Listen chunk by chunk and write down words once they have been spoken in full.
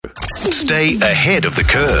Stay ahead of the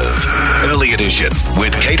curve. Early Edition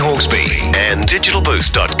with Kate Hawkesby and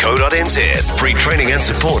digitalboost.co.nz. Free training and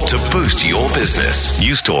support to boost your business.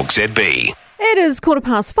 News Talk ZB. It is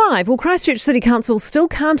 5:15. Well, Christchurch City Council still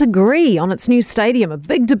can't agree on its new stadium. A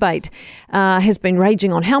big debate has been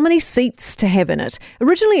raging on how many seats to have in it.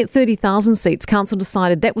 Originally at 30,000 seats, Council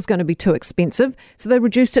decided that was going to be too expensive, so they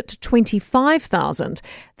reduced it to 25,000.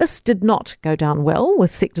 This did not go down well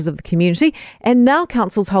with sectors of the community, and now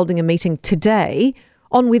Council's holding a meeting today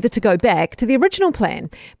on whether to go back to the original plan.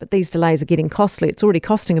 But these delays are getting costly. It's already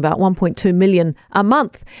costing about $1.2 million a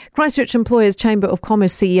month. Christchurch Employers Chamber of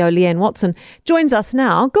Commerce CEO Leanne Watson joins us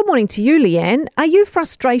now. Good morning to you, Leanne. Are you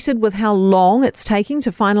frustrated with how long it's taking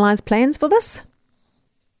to finalise plans for this?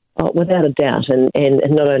 Oh, without a doubt, and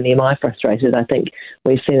not only am I frustrated, I think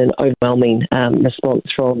we've seen an overwhelming response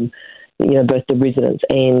from both the residents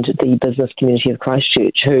and the business community of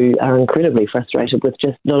Christchurch, who are incredibly frustrated with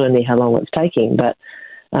just not only how long it's taking, but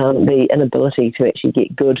the inability to actually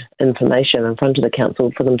get good information in front of the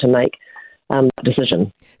council for them to make a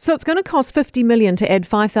decision. So it's going to cost $50 million to add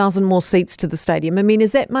 5,000 more seats to the stadium. I mean,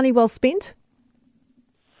 is that money well spent?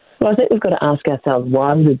 Well, I think we've got to ask ourselves,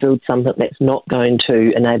 why would we build something that's not going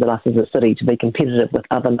to enable us as a city to be competitive with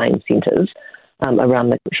other main centres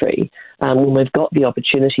around the country, when we've got the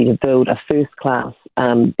opportunity to build a first-class,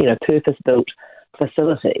 purpose-built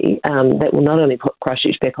facility that will not only put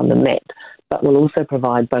Christchurch back on the map, but will also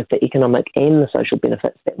provide both the economic and the social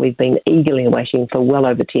benefits that we've been eagerly awaiting for well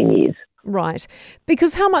over 10 years. Right.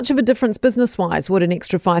 Because how much of a difference business-wise would an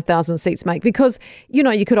extra 5,000 seats make? Because,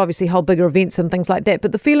 you could obviously hold bigger events and things like that,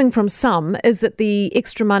 but the feeling from some is that the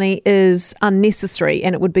extra money is unnecessary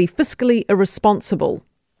and it would be fiscally irresponsible.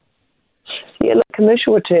 Yeah, look,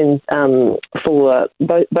 commercial returns for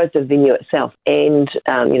both the venue itself and,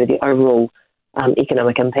 the overall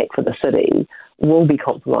economic impact for the city will be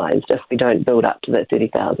compromised if we don't build up to that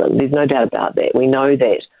 30,000. There's no doubt about that. We know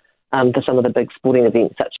that for some of the big sporting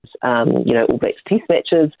events such as, All Blacks Test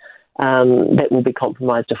matches, that will be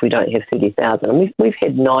compromised if we don't have 30,000. And we've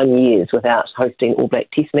had 9 years without hosting All Black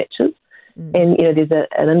Test matches. And, there's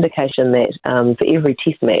an indication that for every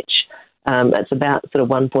Test match, it's about sort of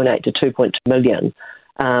 1.8 to 2.2 million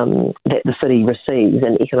that the city receives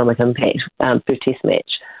in economic impact per Test match.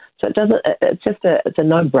 So it's a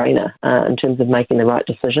no-brainer in terms of making the right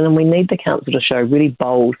decision, and we need the council to show really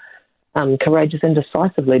bold, courageous and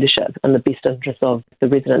decisive leadership in the best interest of the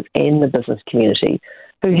residents and the business community,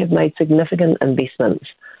 who have made significant investments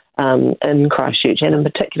in Christchurch and in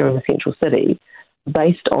particular in the central city,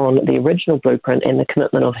 based on the original blueprint and the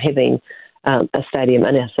commitment of having a stadium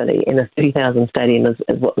in our city, and a 30,000 stadium is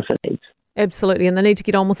what the city needs. Absolutely, and they need to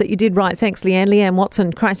get on with it. You did right. Thanks, Leanne. Leanne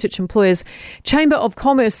Watson, Christchurch Employers Chamber of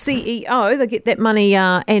Commerce CEO. They get that money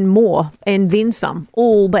and more, and then some,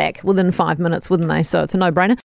 all back within 5 minutes, wouldn't they? So it's a no-brainer.